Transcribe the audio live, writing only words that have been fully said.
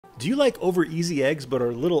Do you like over easy eggs but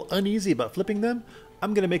are a little uneasy about flipping them?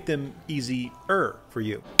 I'm going to make them easier for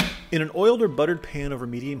you. In an oiled or buttered pan over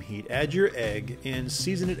medium heat, add your egg and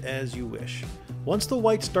season it as you wish. Once the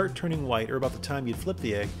whites start turning white, or about the time you'd flip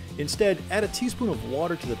the egg, instead add a teaspoon of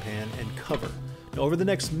water to the pan and cover. Now, over the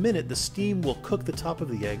next minute, the steam will cook the top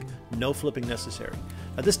of the egg, no flipping necessary.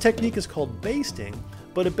 Now, this technique is called basting,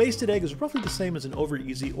 but a basted egg is roughly the same as an over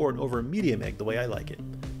easy or an over medium egg, the way I like it.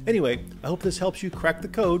 Anyway, I hope this helps you crack the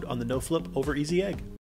code on the no flip over easy egg.